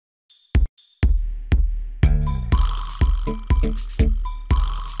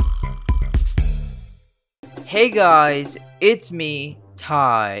Hey guys, it's me,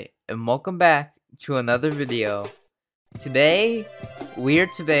 Ty, and welcome back to another video. Today, we're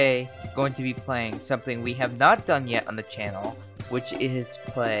going to be playing something we have not done yet on the channel, which is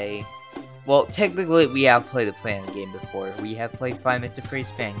well, technically we have played a fan game before. We have played 5 Minutes of Phrase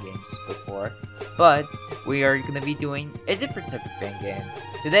fan games before, but we are going to be doing a different type of fan game.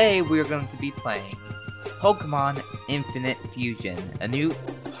 Today, we are going to be playing Pokémon Infinite Fusion, a new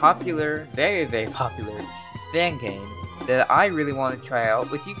popular, very popular fan game that I really want to try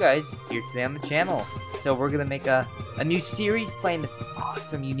out with you guys here today on the channel. So we're gonna make a new series playing this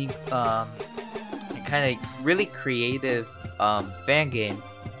awesome, unique, kind of really creative fan game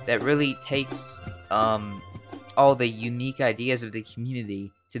that really takes all the unique ideas of the community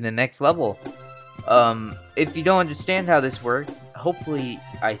to the next level. If you don't understand how this works, hopefully,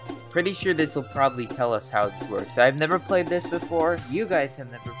 I'm pretty sure this will probably tell us how this works. I've never played this before. You guys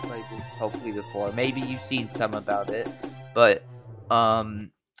have never played this, hopefully, before. Maybe you've seen some about it. But,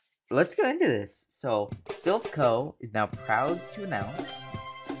 let's get into this. So, Silph Co. is now proud to announce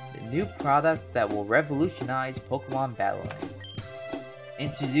the new product that will revolutionize Pokemon battling.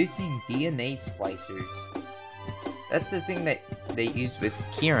 Introducing DNA splicers. That's the thing that they use with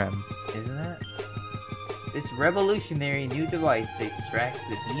Kyurem, isn't it? This revolutionary new device extracts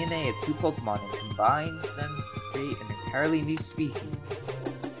the DNA of 2 Pokemon and combines them to create an entirely new species.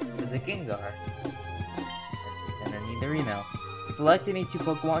 There's a Gengar and a Nidorino. Select any 2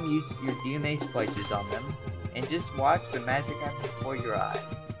 Pokemon, use your DNA splicers on them, and just watch the magic happen before your eyes.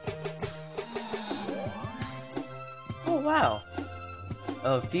 Oh wow!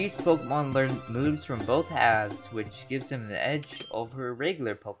 Fused Pokemon learn moves from both halves, which gives them an edge over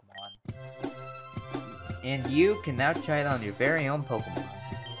regular Pokemon. And you can now try it on your very own Pokemon.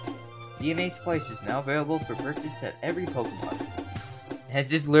 DNA Splice is now available for purchase at every Pokemon. It's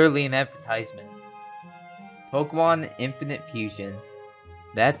just literally an advertisement. Pokemon Infinite Fusion.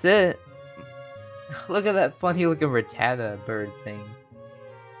 That's it. Look at that funny looking Rattata bird thing.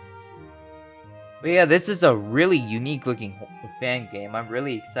 But yeah, this is a really unique looking fan game. I'm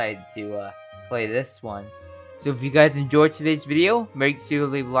really excited to play this one. So if you guys enjoyed today's video, make sure to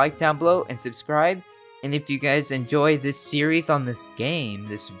leave a like down below and subscribe. And if you guys enjoy this series on this game,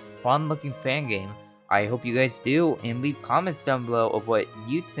 this fun looking fan game, I hope you guys do, and leave comments down below of what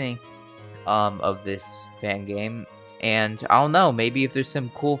you think of this fan game. And I don't know, maybe if there's some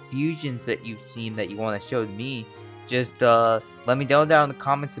cool fusions that you've seen that you want to show me, just let me know down in the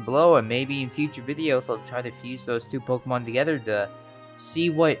comments below, and maybe in future videos I'll try to fuse those 2 Pokemon together to see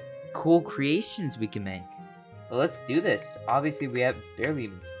what cool creations we can make. But let's do this. Obviously we have barely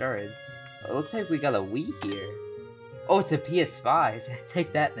even started. It looks like we got a Wii here. Oh, it's a PS5.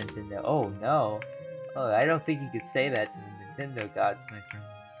 Take that, Nintendo. Oh, no. Oh, I don't think you could say that to the Nintendo gods, my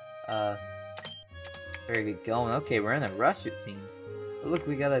friend. Very good going. Okay, we're in a rush, it seems. But look,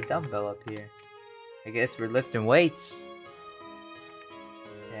 we got a dumbbell up here. I guess we're lifting weights.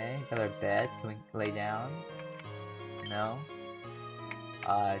 Okay, got our bed. Can we lay down? No.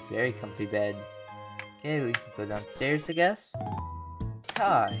 It's a very comfy bed. Okay, we can go downstairs, I guess.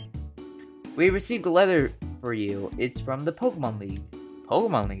 Hi. We received a letter for you. It's from the Pokemon League.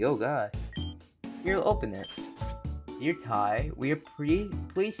 Pokemon League? Oh gosh. Here, open it. Dear Ty, we are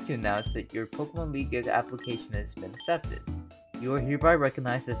pleased to announce that your Pokemon League application has been accepted. You are hereby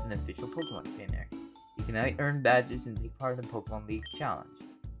recognized as an official Pokemon trainer. You can now earn badges and take part in the Pokemon League challenge.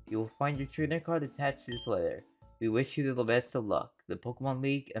 You will find your trainer card attached to this letter. We wish you the best of luck. The Pokemon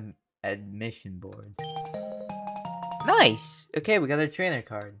League admission board. Nice! Okay, we got our trainer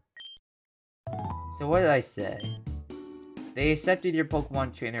card. So what did I say? They accepted your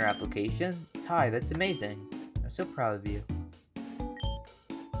Pokemon trainer application? Ty, that's amazing. I'm so proud of you.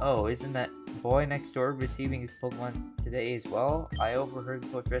 Oh, isn't that boy next door receiving his Pokemon today as well? I overheard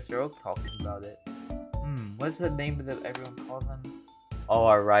Professor Oak talking about it. What's the name of everyone called him? Oh,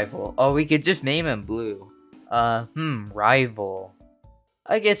 our rival. Oh, we could just name him Blue. Rival.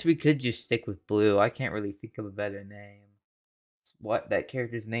 I guess we could just stick with Blue. I can't really think of a better name. What that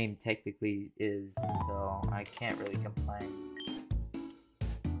character's name technically is, so I can't really complain.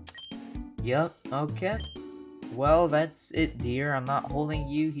 Yep, okay. Well, that's it, dear. I'm not holding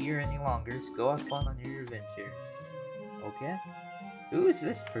you here any longer, so go have fun on your adventure. Okay? Who is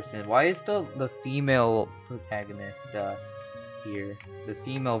this person? Why is the female protagonist here? The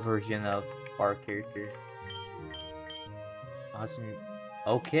female version of our character. Awesome.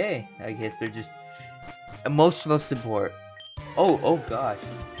 Okay, I guess they're just emotional support. Oh gosh.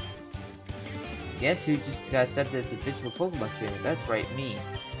 Guess who just got accepted as official Pokemon trainer? That's right, me.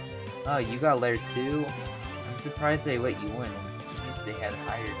 Oh, you got letter 2? I'm surprised they let you in. They had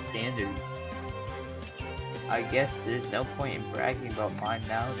higher standards. I guess there's no point in bragging about mine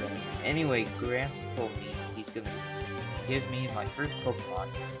now then. Anyway, Gramps told me he's gonna give me my first Pokemon.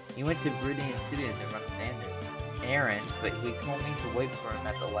 He went to Viridian City to run an errand, but he told me to wait for him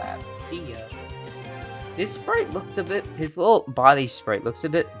at the lab. See ya. His sprite looks a bit, his little body sprite looks a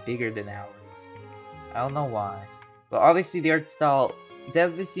bit bigger than ours. I don't know why. But obviously the art style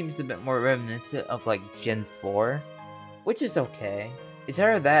definitely seems a bit more reminiscent of like Gen 4, which is okay. It's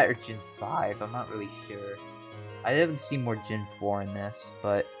either that or Gen 5, I'm not really sure. I didn't see more Gen 4 in this,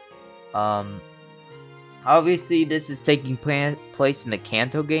 but obviously this is taking place in the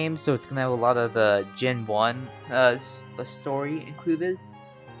Kanto game, so it's gonna have a lot of the Gen 1 story included.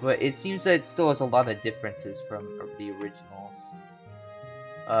 But it seems that it still has a lot of differences from the originals.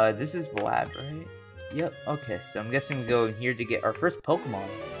 This is the lab, right? Yep, okay, so I'm guessing we go in here to get our first Pokemon.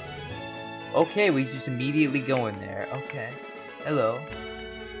 Okay, we just immediately go in there. Okay. Hello.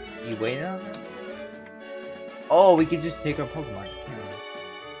 You waiting on them? Oh, we could just take our Pokemon, can't we?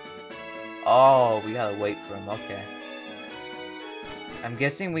 Oh, we gotta wait for him, okay. I'm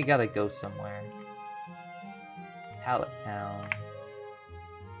guessing we gotta go somewhere. Pallet Town.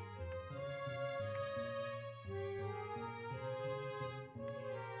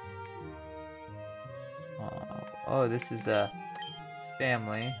 Oh, this is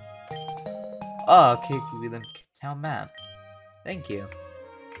family. Oh, okay, give me the town map. Thank you.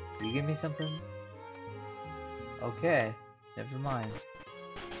 Can you give me something? Okay, never mind.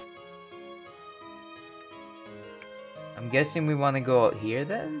 I'm guessing we want to go out here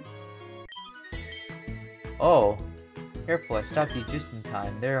then? Oh, careful, I stopped you just in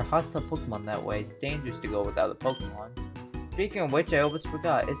time. There are hostile Pokemon that way. It's dangerous to go without a Pokemon. Speaking of which, I almost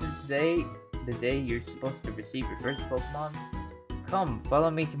forgot. Isn't today the day you're supposed to receive your first Pokemon? Come, follow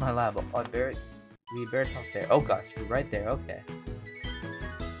me to my lab. We better talk there. Oh gosh, we're right there, okay.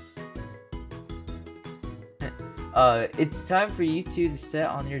 It's time for you two to set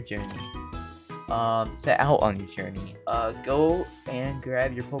on your journey. Set out on your journey. Go and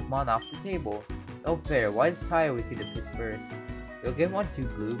grab your Pokemon off the table. Oh fair, why does Ty always get to pick first? You'll get one too,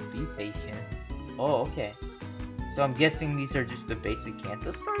 Blue. Be patient. Oh, okay. So I'm guessing these are just the basic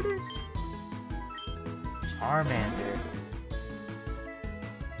Kanto starters? Charmander.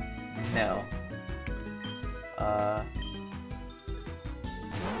 No.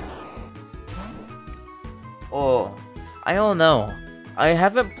 Oh, I don't know. I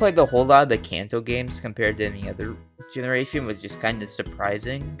haven't played a whole lot of the Kanto games compared to any other generation, which is kind of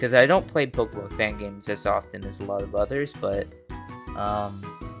surprising, because I don't play Pokemon fan games as often as a lot of others, but, I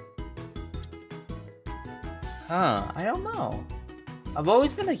don't know. I've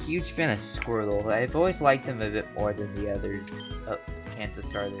always been a huge fan of Squirtle. I've always liked him a bit more than the others Kanto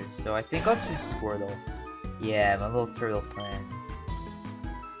starters, so I think I'll choose Squirtle. Yeah, my little turtle friend.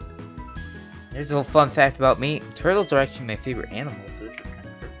 There's a little fun fact about me. Turtles are actually my favorite animal, so this is kind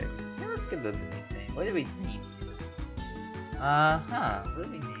of perfect. Yeah, let's give them a nickname. What do we name you? What do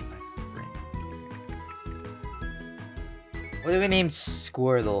we name my friend? What do we name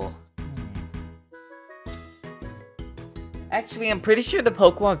Squirtle? Actually, I'm pretty sure the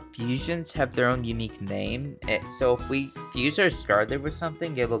Pokemon fusions have their own unique name. So if we fuse our starter with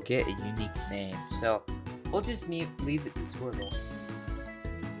something, it'll get a unique name. So we'll just leave it to Squirtle.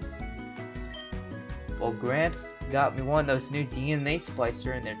 Well, Gramps got me one of those new DNA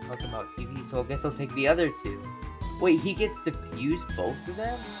splicer and they're talking about TV, so I guess I'll take the other two. Wait, he gets to fuse both of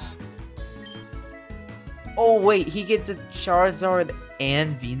them? Oh wait, he gets a Charizard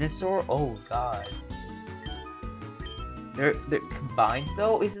and Venusaur? Oh god. They're combined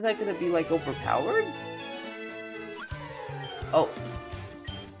though? Isn't that gonna be like overpowered? Oh.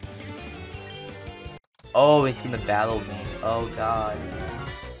 Oh, he's gonna battle me. Oh god.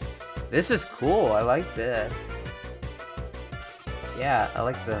 This is cool. I like this. Yeah, I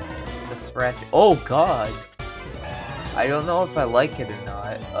like the fresh. Oh god. I don't know if I like it or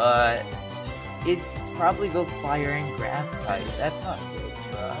not. It's probably both fire and grass type. That's not good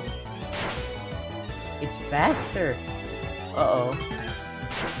for us. It's faster. Uh-oh.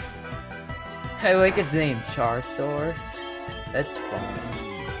 I like its name, Charizard. That's fun.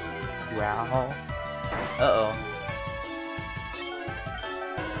 Wow. Uh-oh.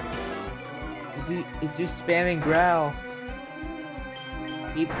 It's just spamming growl.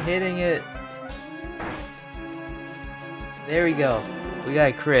 Keep hitting it. There we go. We got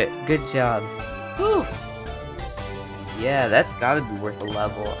a crit. Good job. Whew. Yeah, that's gotta be worth a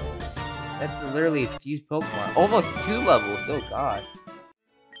level. That's literally a fused Pokemon. Almost 2 levels. Oh god.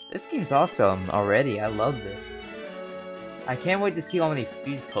 This game's awesome already. I love this. I can't wait to see how many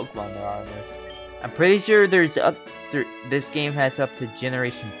fused Pokemon there are in this. I'm pretty sure this game has up to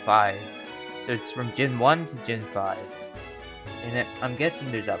Generation 5. So it's from Gen 1 to Gen 5. And I'm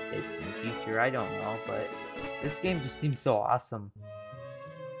guessing there's updates in the future, I don't know, but this game just seems so awesome.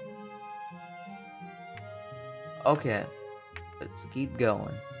 Okay, let's keep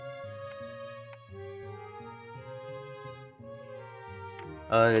going.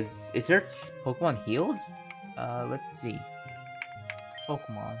 Is there Pokemon healed? Let's see.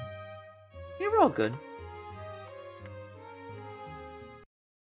 Pokemon. Yeah, we're all good.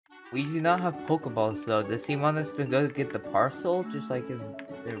 We do not have Pokeballs though. Does he want us to go get the parcel just like in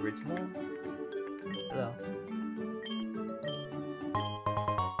the original? Hello.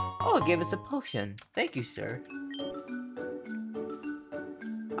 Oh, it gave us a potion. Thank you, sir.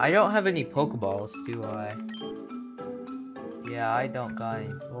 I don't have any Pokeballs, do I? Yeah, I don't got any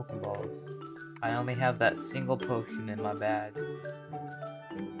Pokeballs. I only have that single potion in my bag.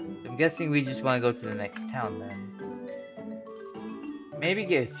 I'm guessing we just want to go to the next town then. Maybe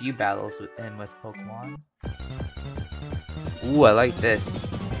get a few battles with Pokemon. Ooh, I like this.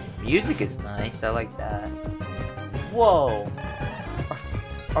 Music is nice, I like that. Whoa!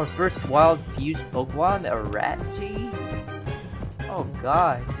 Our first wild fused Pokemon, a Ratchi? Oh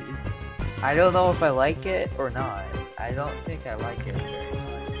gosh, I don't know if I like it or not. I don't think I like it very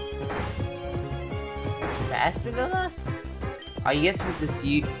much. It's faster than us? I guess with the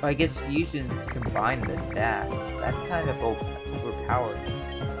fusions combine the stats. That's kind of overpowered.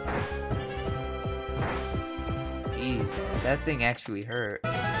 Jeez, that thing actually hurt.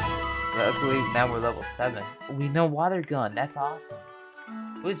 Luckily, now we're level 7. We know Water Gun. That's awesome.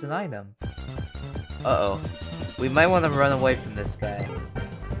 Who's an item? Uh-oh. We might want to run away from this guy.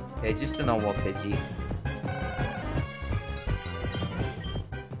 Okay, just a normal Pidgey.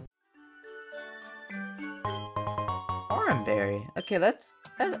 Berry. Okay,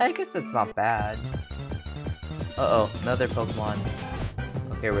 I guess that's not bad. Uh-oh, another Pokemon.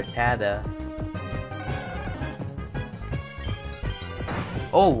 Okay, Rattata.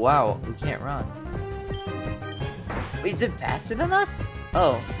 Oh, wow, we can't run. Wait, is it faster than us?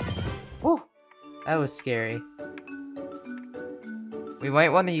 Oh. Whew. That was scary. We might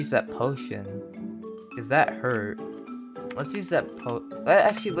want to use that potion. Because that hurt. Let's use that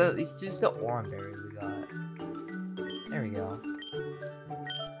actually, let's use the Oranberry we got. There we go.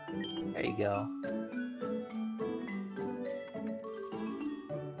 There you go.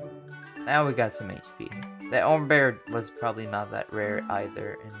 Now we got some HP. That Oranberry was probably not that rare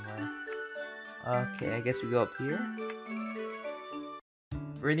either, anyway. Okay, I guess we go up here.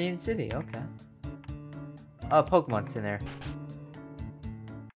 Viridian City, okay. Oh, Pokemon Center.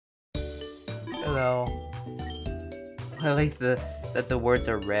 Hello. I like that the words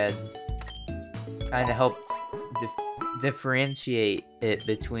are red. Kinda helps differentiate it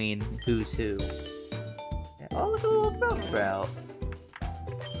between who's who. Yeah. Oh, look at the little Bellsprout.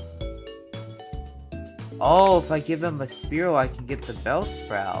 Oh, if I give him a Spearow, I can get the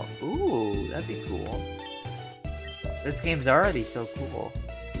Bellsprout. Ooh, that'd be cool. This game's already so cool.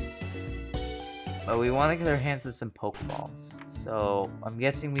 But we want to get our hands on some Pokeballs. So, I'm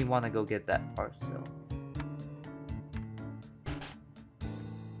guessing we want to go get that parcel.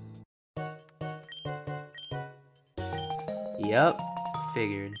 Yep,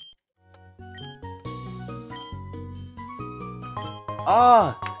 figured.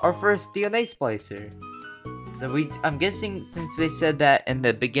 Ah, our first DNA splicer. So I'm guessing since they said that in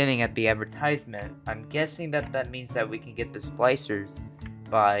the beginning at the advertisement, I'm guessing that means that we can get the splicers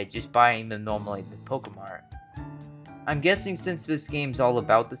by just buying them normally at the Pokemart. I'm guessing since this game's all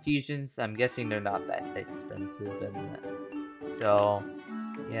about the fusions, I'm guessing they're not that expensive, and so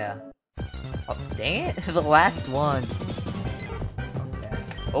yeah. Oh, dang it, the last one.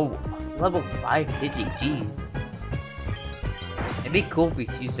 Oh, level 5 Pidgey, jeez. It'd be cool if we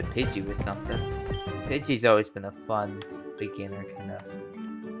fused a Pidgey with something. Pidgey's always been a fun beginner kind of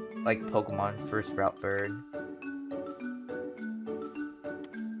like Pokemon first route bird.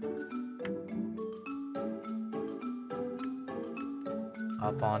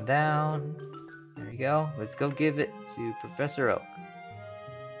 Hop on down. There we go. Let's go give it to Professor Oak.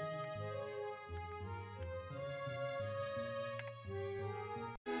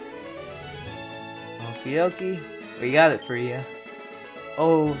 Okie dokie. We got it for you.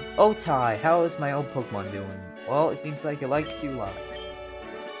 Oh, Ty, how is my old Pokemon doing? Well, it seems like it likes you a lot.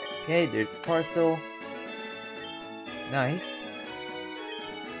 Okay, there's the parcel. Nice.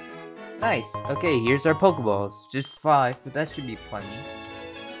 Nice. Okay, here's our Pokeballs. Just 5, but that should be plenty.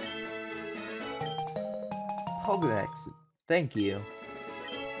 Pokedex. Thank you.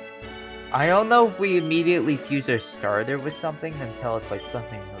 I don't know if we immediately fuse our starter with something until it's like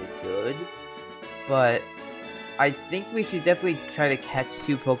something really good. But I think we should definitely try to catch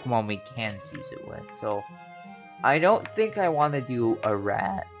 2 Pokemon we can fuse it with. So, I don't think I want to do a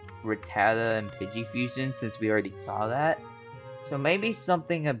Rattata, and Pidgey fusion since we already saw that. So maybe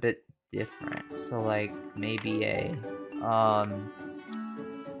something a bit different. So like maybe a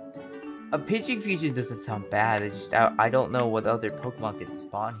Pidgey fusion doesn't sound bad. It's just I don't know what other Pokemon can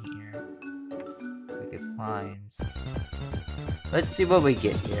spawn here. We could find. Let's see what we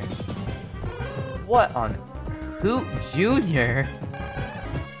get here. What on Hoot Jr.?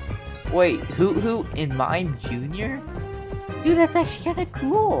 Wait, Hoot in Mime Jr.? Dude, that's actually kind of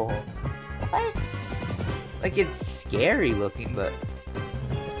cool. What? Like, it's scary looking, but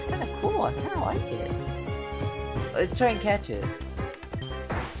it's kind of cool. I kind of like it. Let's try and catch it.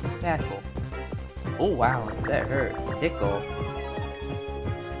 Let's tackle. Oh, wow. That hurt. Tickle.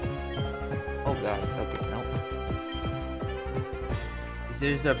 Oh, God. Okay, nope.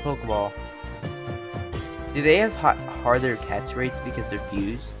 There's a Pokeball. Do they have harder catch rates because they're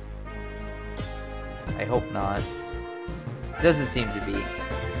fused? I hope not. Doesn't seem to be.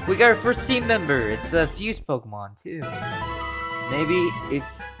 We got our first team member. It's a fused Pokemon too. Maybe if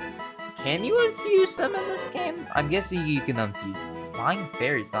can you unfuse them in this game? I'm guessing you can unfuse them. Flying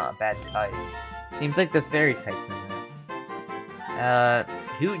Fairy's not a bad type. Seems like the fairy type's in this.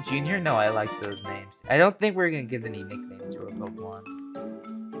 Hoot Jr. No, I like those names. I don't think we're gonna give any nicknames to a Pokemon.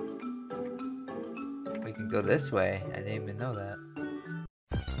 We can go this way. I didn't even know that.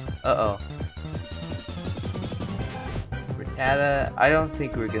 Uh-oh. Rattata. I don't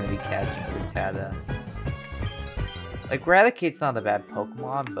think we're gonna be catching Rattata. Like, Raticate's not a bad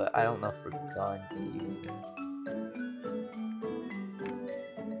Pokemon, but I don't know if we're going to use it.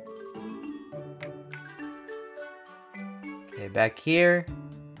 Okay, back here.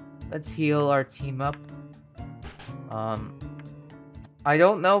 Let's heal our team up. I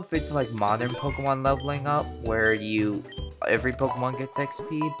don't know if it's like modern Pokemon leveling up, where every Pokemon gets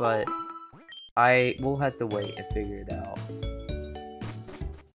XP, but I will have to wait and figure it out.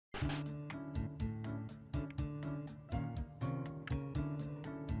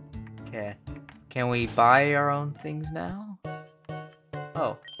 Okay. Can we buy our own things now?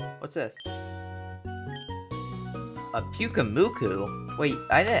 Oh, what's this? A Pyukumuku? Wait,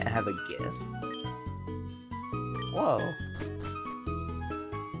 I didn't have a gift. Whoa.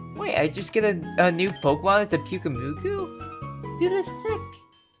 Wait, I just get a new Pokemon? It's a Pyukumuku? Dude, that's sick.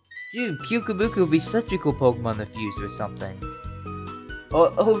 Dude, Pyukumuku would be such a cool Pokemon to fuse with something.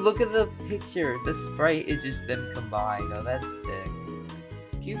 Oh, look at the picture. The sprite is just them combined. Oh, that's sick.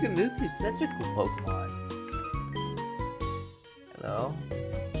 Pyukumuku is such a cool Pokemon. Hello?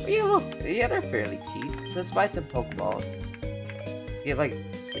 Oh, yeah, look. Yeah, they're fairly cheap. So let's buy some Pokeballs. Let's get like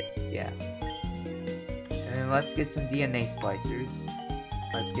 6, yeah. And then let's get some DNA splicers.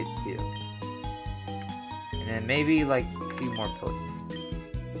 Let's get 2. And then maybe like 2 more potions.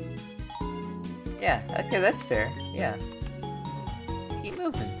 Yeah, okay, that's fair. Yeah. Keep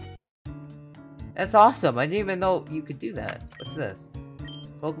moving. That's awesome. I didn't even know you could do that. What's this?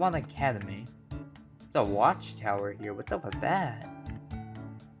 Pokemon Academy. It's a watchtower here. What's up with that?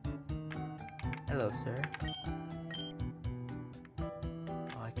 Hello, sir.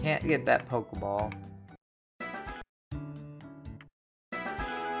 Oh, I can't get that Pokeball.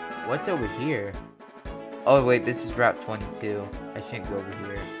 What's over here? Oh, wait, this is Route 22. I shouldn't go over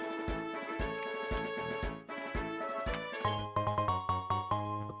here.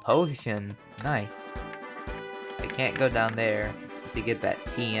 A potion. Nice. I can't go down there to get that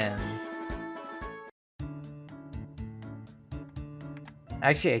TM.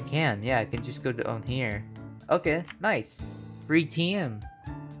 Actually, I can. Yeah, I can just go down here. Okay, nice. Free TM.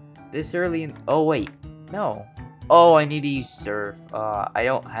 This early in... Oh, wait. No. Oh, I need to use Surf. I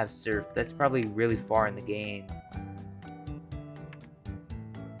don't have Surf. That's probably really far in the game.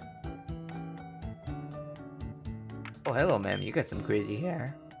 Oh, hello, ma'am. You got some crazy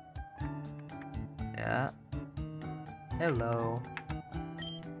hair. Yeah. Hello.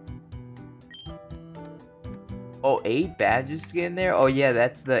 Oh, 8 badges to get in there? Oh, yeah,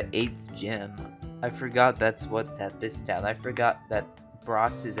 that's the 8th gym. I forgot that's what's at this town. I forgot that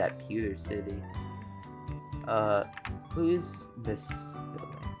Brock's is at Pewter City. Who's this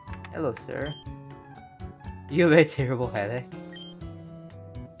building? Hello, sir. You have a terrible headache?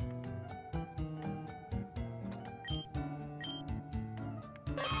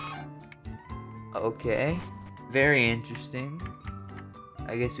 Okay. Very interesting.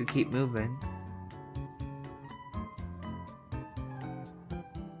 I guess we keep moving.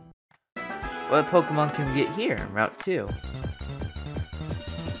 What Pokemon can we get here in Route 2?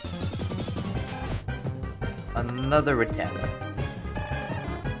 Another Rattata.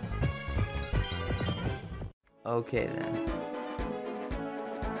 Okay then.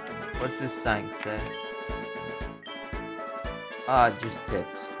 What's this sign say? Ah, just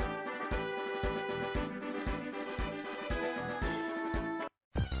tips.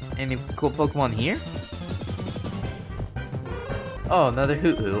 Any cool Pokemon here? Oh, another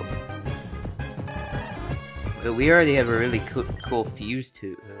Hoot Hoot. But we already have a really cool fused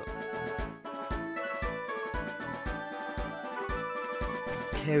Hoot Hoot.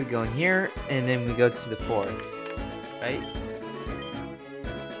 Okay, we go in here, and then we go to the forest, right?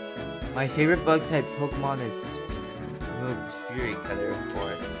 My favorite bug type Pokemon is Fury Cutter, of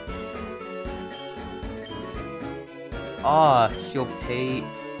course. Ah, she'll pay.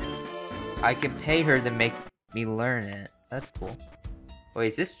 I can pay her to make me learn it. That's cool. Wait,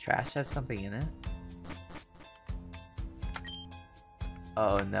 is this trash have something in it?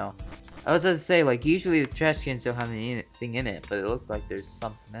 Oh no. I was about to say, like, usually the trash cans don't have anything in it, but it looked like there's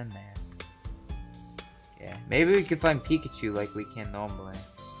something in there. Yeah, maybe we could find Pikachu like we can normally.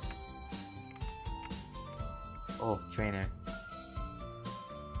 Oh, trainer.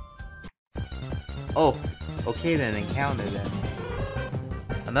 Oh, okay then, encounter then.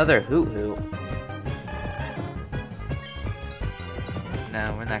 Another Hoot Hoot.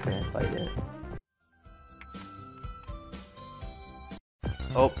 No, we're not gonna fight it.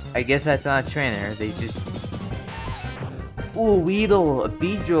 Oh, I guess that's not a trainer. They just... Ooh, Weedle! A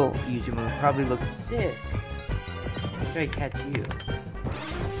Beedrill fusion would probably look sick. Let's try to catch you.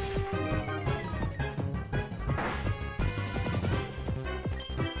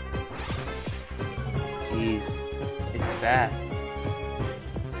 Jeez. It's fast.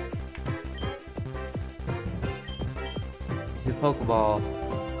 It's a Pokeball.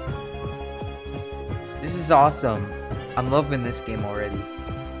 This is awesome. I'm loving this game already.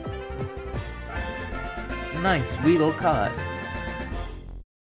 Nice, Weedle caught.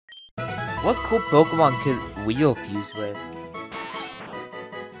 What cool Pokemon could Weedle fuse with?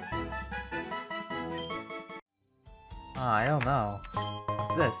 Oh, I don't know.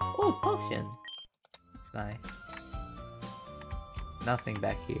 What's this? Oh, potion. That's nice. Nothing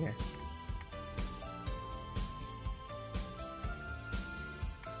back here.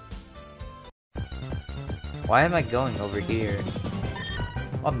 Why am I going over here?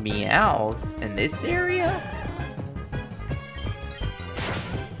 A Meowth in this area?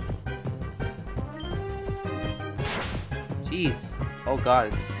 Jeez. Oh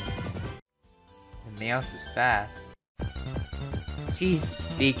god. The Meowth is fast. Jeez,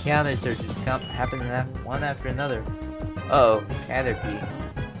 the encounters are just happening one after another. Uh oh, Caterpie.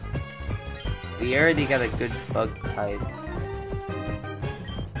 We already got a good bug type.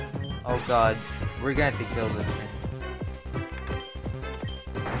 Oh god, we're gonna have to kill this thing.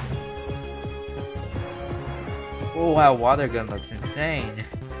 Oh wow, water gun looks insane.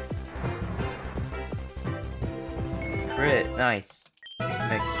 Crit, nice. Get some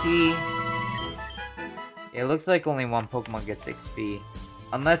XP. It looks like only one Pokemon gets XP.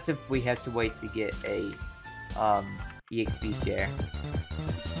 Unless if we have to wait to get a EXP share.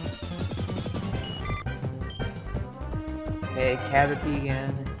 Okay, Caterpie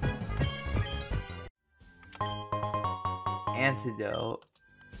again. Antidote.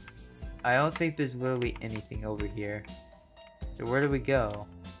 I don't think there's literally anything over here. So where do we go?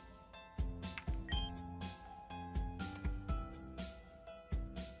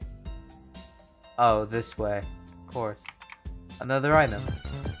 Oh, this way. Of course. Another item.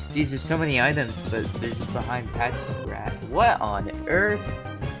 These are so many items, but they're just behind patches of grass. What on earth?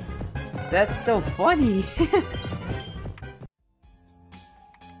 That's so funny!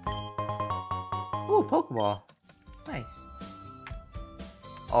 Ooh, Pokeball. Nice.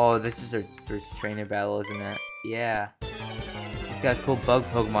 Oh, this is our first trainer battle, isn't it? Yeah. He's got a cool bug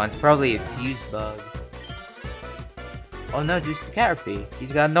Pokemon. It's probably a fused bug. Oh no, just a Caterpie.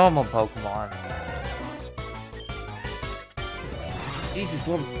 He's got a normal Pokemon. Jesus,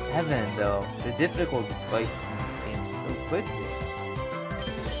 level 7 though. The difficulty spikes in this game is so quickly.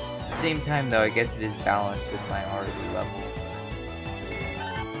 At the same time though, I guess it is balanced with my already level.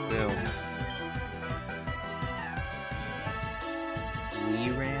 Boom. We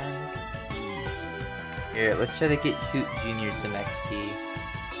ran. Here, let's try to get Hoot Jr. some XP.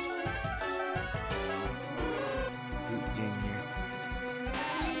 Hoot Jr.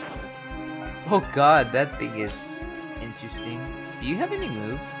 Oh god, that thing is interesting. Do you have any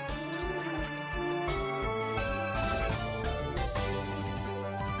moves?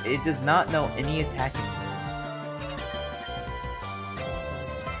 It does not know any attacking moves.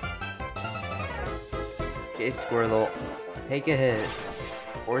 Okay, Squirtle. Take a hit.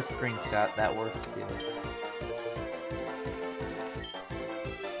 Or String Shot, that works too.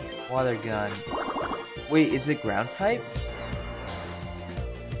 Water Gun. Wait, is it ground type?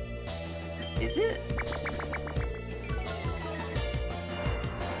 Is it?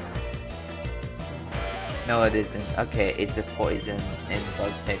 No, it isn't. Okay, it's a poison and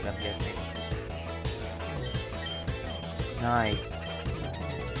bug type, I'm guessing. Nice.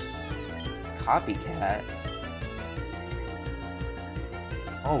 Copycat.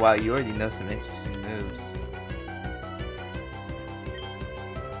 Oh wow, you already know some interesting moves.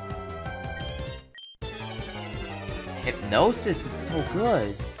 Hypnosis is so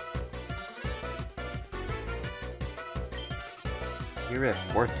good. Get rid of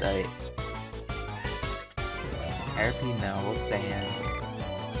Foresight. Therapy, no, we'll stay in.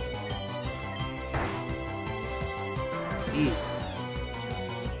 Jeez.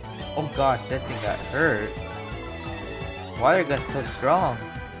 Oh gosh, that thing got hurt. Water gun's so strong.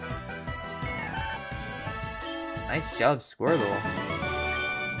 Nice job, Squirtle.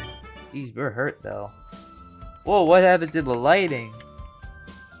 Jeez, we're hurt though. Whoa, what happened to the lighting?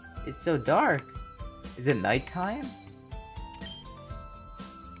 It's so dark. Is it nighttime?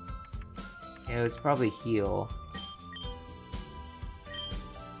 Yeah, it's probably heal.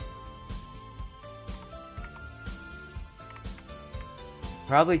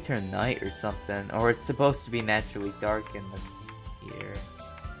 Probably turn night or something, or it's supposed to be naturally dark in the here.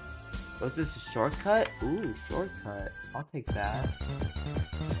 Was this a shortcut? Ooh, shortcut. I'll take that.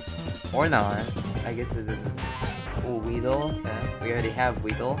 Or not. I guess it doesn't. Ooh, Weedle. Okay. We already have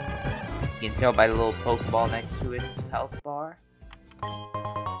Weedle. You can tell by the little Pokeball next to its health bar.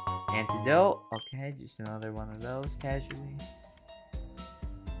 Antidote. Okay, just another one of those casually.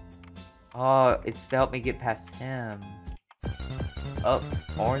 Oh, it's to help me get past him. Oh,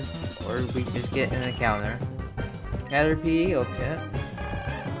 or we just get an encounter. Caterpie, okay.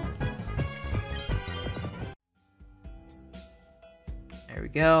 There we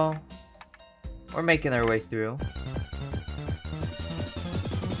go. We're making our way through.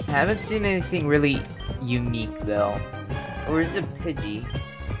 I haven't seen anything really unique though. Or is it Pidgey?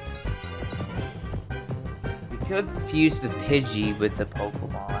 We could fuse the Pidgey with the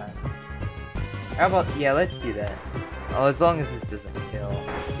Pokemon. How about, yeah, let's do that. Oh, as long as this doesn't kill.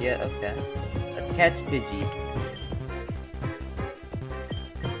 Yeah, okay. Let's catch Pidgey.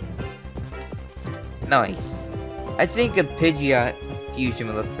 Nice. I think a Pidgeot fusion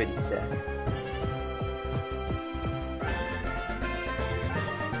would look pretty sick.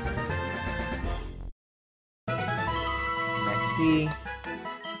 Some XP.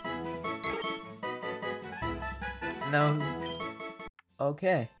 No.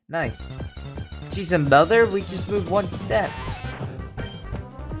 Okay, nice. She's another, we just moved one step.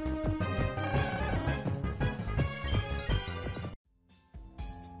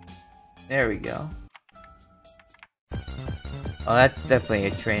 There we go. Oh, that's definitely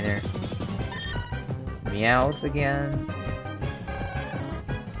a trainer. Meowth again.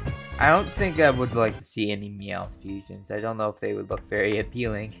 I don't think I would like to see any Meowth fusions. I don't know if they would look very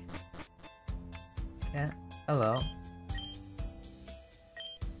appealing. Yeah, hello.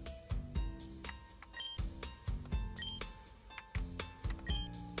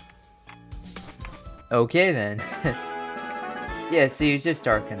 Okay then. Yeah, see, it's just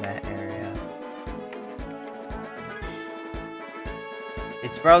dark in that area.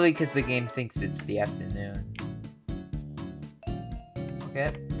 It's probably because the game thinks it's the afternoon.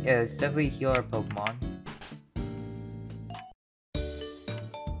 Okay, yeah, let's definitely heal our Pokemon.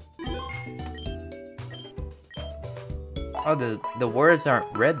 Oh, the words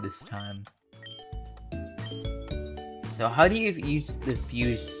aren't red this time. So how do you use the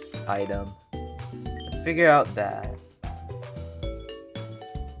fuse item? Let's figure out that.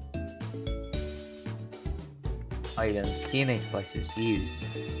 Items, DNA splicers, use.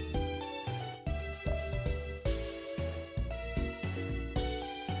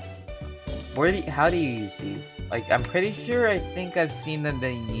 How do you use these? Like, I'm pretty sure I think I've seen them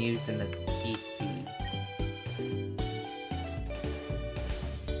being used in the PC.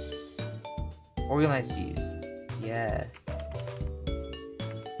 Organized use. Yes.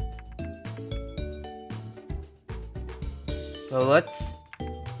 So let's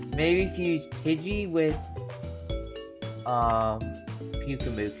maybe fuse Pidgey with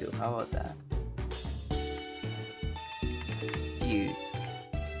Pyukumuku. How about that? Fuse.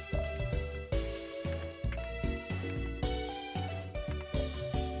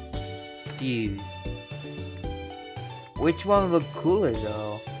 Fuse. Which one would look cooler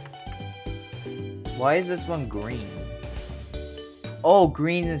though? Why is this one green? Oh,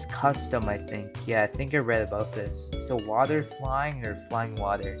 green is custom, I think. Yeah, I think I read about this. So water flying or flying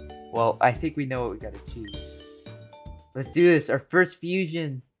water? Well, I think we know what we gotta choose. Let's do this, our first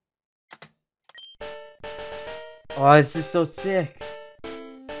fusion. Oh, this is so sick.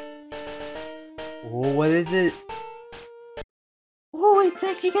 Oh, what is it? Oh, it's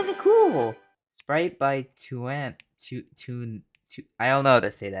actually kind of cool. Sprite by I don't know how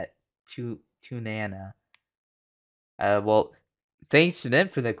to say that. Tunana. Well, thanks to them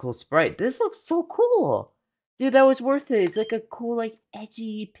for the cool sprite. This looks so cool. Dude, that was worth it. It's like a cool, like,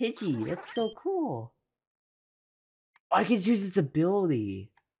 edgy Pidgey. That's so cool. Oh, I can choose its ability.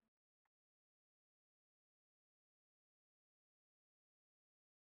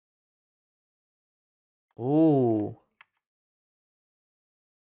 Oh.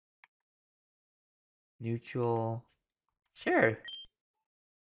 Neutral. Sure.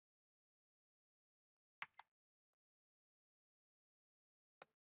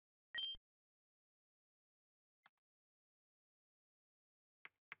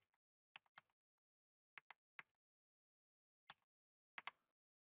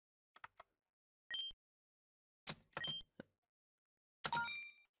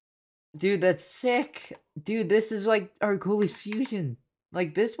 Dude, that's sick. Dude, this is like our coolest fusion.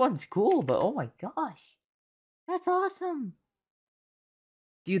 Like, this one's cool, but oh my gosh. That's awesome.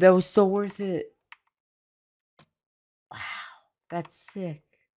 Dude, that was so worth it. Wow. That's sick.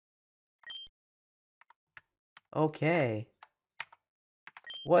 Okay.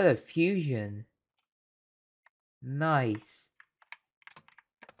 What a fusion. Nice.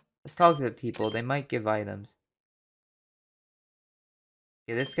 Let's talk to the people. They might give items.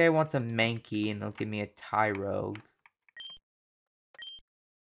 Yeah, this guy wants a Mankey, and they'll give me a Tyrogue.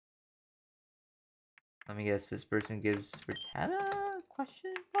 Let me guess, this person gives Rattata?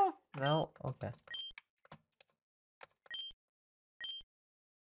 Question mark? No? Okay.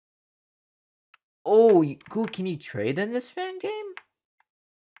 Oh, cool. Can you trade in this fan game?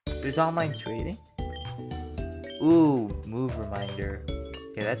 There's online trading? Ooh, move reminder.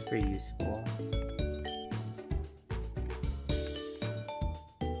 Okay, that's pretty useful.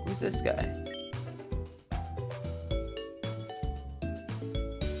 Who's this guy?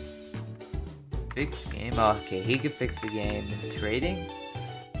 Fix game? Oh, okay, he could fix the game. Trading?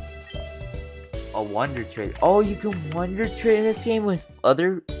 A wonder trade. Oh, you can wonder trade in this game with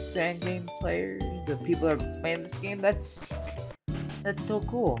other fan game players? The people that are playing this game? That's so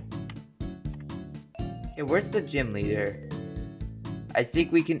cool. Okay, where's the gym leader? I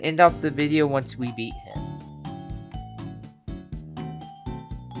think we can end off the video once we beat him.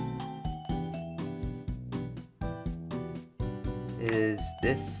 Is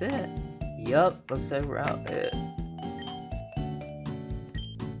this it? Yup, looks like we're out it.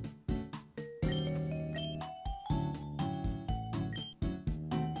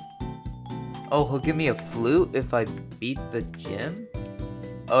 Oh, he'll give me a flute if I beat the gym?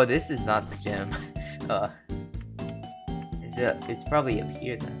 Oh, this is not the gym. It's probably up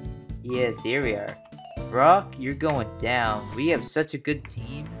here then. Yes, here we are. Brock, you're going down. We have such a good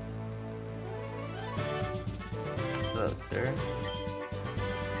team. Hello, sir.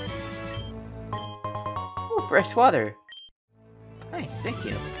 Oh, fresh water. Nice, thank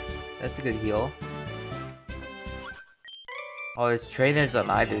you. That's a good heal. Oh, there's trainers on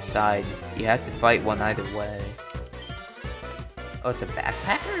either side. You have to fight one either way. Oh, it's a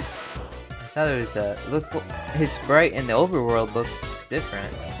backpacker? I thought it was a... his sprite in the overworld looks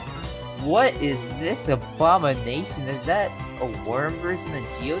different. What is this abomination? Is that a worm version of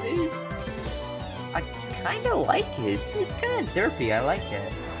Geodude? I kinda like it. It's kinda derpy. I like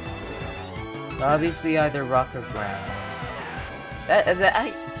it. Obviously either rock or ground.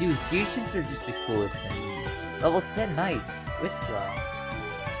 Dude, fusions are just the coolest thing. Level 10, nice. Withdraw.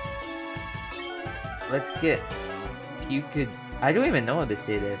 Let's get Puka. I don't even know how to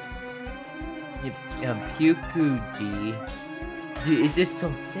say this. Pukuji. Dude, it's just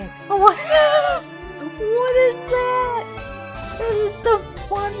so sick. Oh, what? What is that? That is the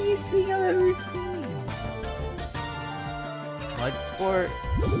funniest thing I've ever seen. Mud sport.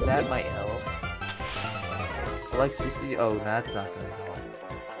 That might help. Electricity. Oh, that's not gonna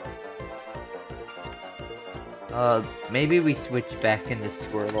help. Maybe we switch back into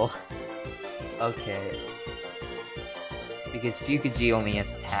Squirtle. Okay. Because Pukaji only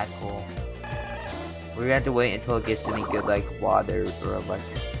has tackle. We're gonna have to wait until it gets any good, like, water or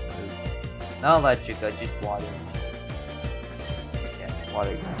electric. Not electric, just water. Yeah,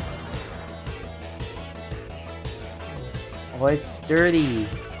 water. Oh, it's sturdy.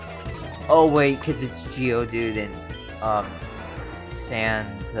 Oh, wait, because it's Geodude and,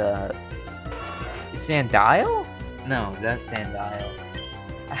 Sandile? No, that's Sandile.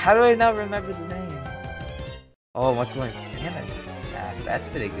 How do I not remember the name? Oh, what's the one? Salmon attack. That's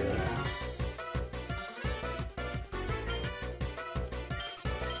pretty good.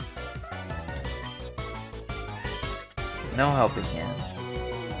 No helping hand.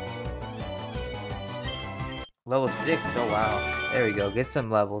 Level 6, oh wow. There we go, get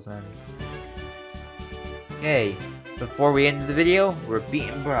some levels in. Okay, before we end the video, we're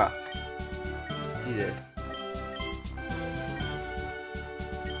beating Brock. Let's do this.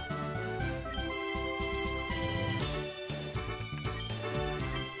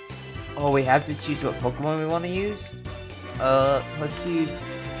 Oh, we have to choose what Pokemon we want to use? Let's use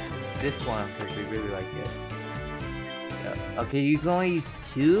this one because we really like it. Yeah. Okay, you can only use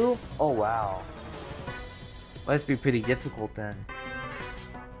 2? Oh, wow. Must be pretty difficult then.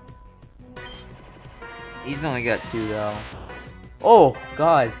 He's only got 2 though. Oh,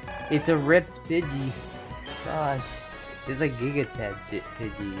 God. It's a ripped Pidgey. God. It's like Gigatad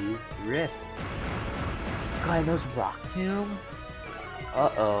Pidgey. It's ripped. God, those Rock Tomb?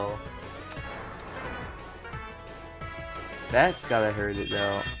 Uh-oh. That's gotta hurt it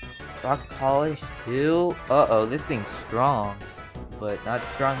though. Rock Polish too? Uh-oh, this thing's strong. But not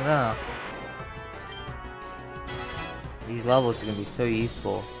strong enough. These levels are gonna be so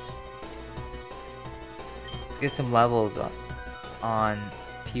useful. Let's get some levels on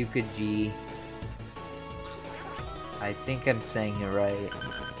Puka-G. I think I'm saying it right.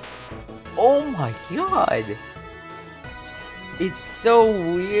 Oh my god! It's so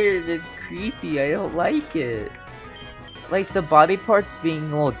weird and creepy, I don't like it. Like, the body parts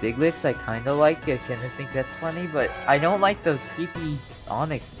being little Diglets, I kinda like it, kinda think that's funny, but I don't like the creepy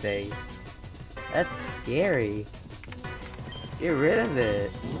Onyx face. That's scary. Get rid of it.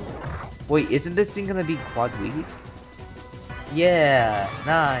 Wait, isn't this thing gonna be quad weak? Yeah,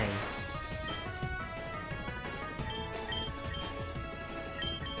 nice.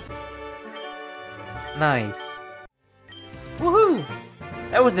 Nice. Woohoo!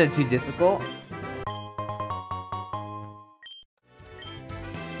 That wasn't too difficult.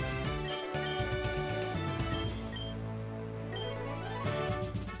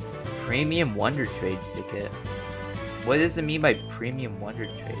 Premium Wonder Trade ticket. What does it mean by Premium Wonder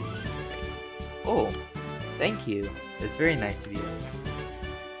Trade? Oh, thank you. That's very nice of you.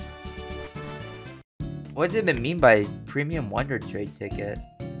 What did it mean by Premium Wonder Trade ticket?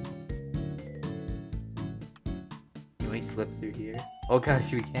 Can we slip through here? Oh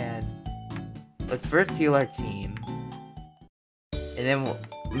gosh, we can. Let's first heal our team. And then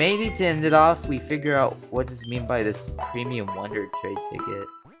maybe to end it off, we figure out what does it mean by this Premium Wonder Trade ticket.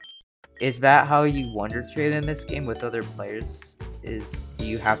 Is that how you Wonder Trade in this game with other players? Do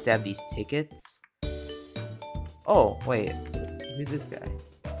you have to have these tickets? Oh, wait. Who's this guy?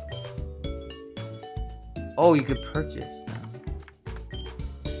 Oh, you could purchase now.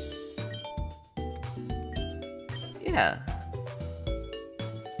 Yeah.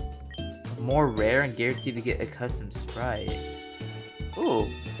 More rare and guaranteed to get a custom sprite. Ooh.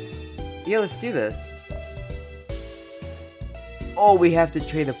 Yeah, let's do this. Oh, we have to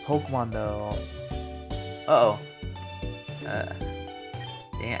trade a Pokemon though. Uh-oh.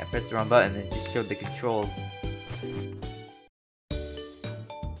 Dang it, I pressed the wrong button and it just showed the controls.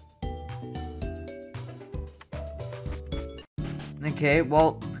 Okay,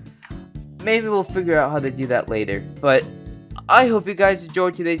 well, maybe we'll figure out how to do that later. But I hope you guys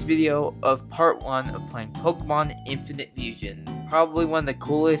enjoyed today's video of part 1 of playing Pokémon Infinite Fusion. Probably one of the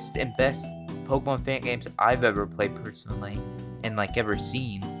coolest and best Pokemon fan games I've ever played personally. And like ever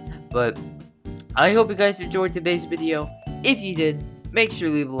seen. But I hope you guys enjoyed today's video. If you did, make sure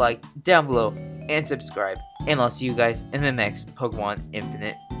to leave a like down below and subscribe. And I'll see you guys in the next Pokemon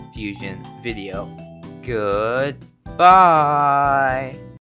Infinite Fusion video. Goodbye.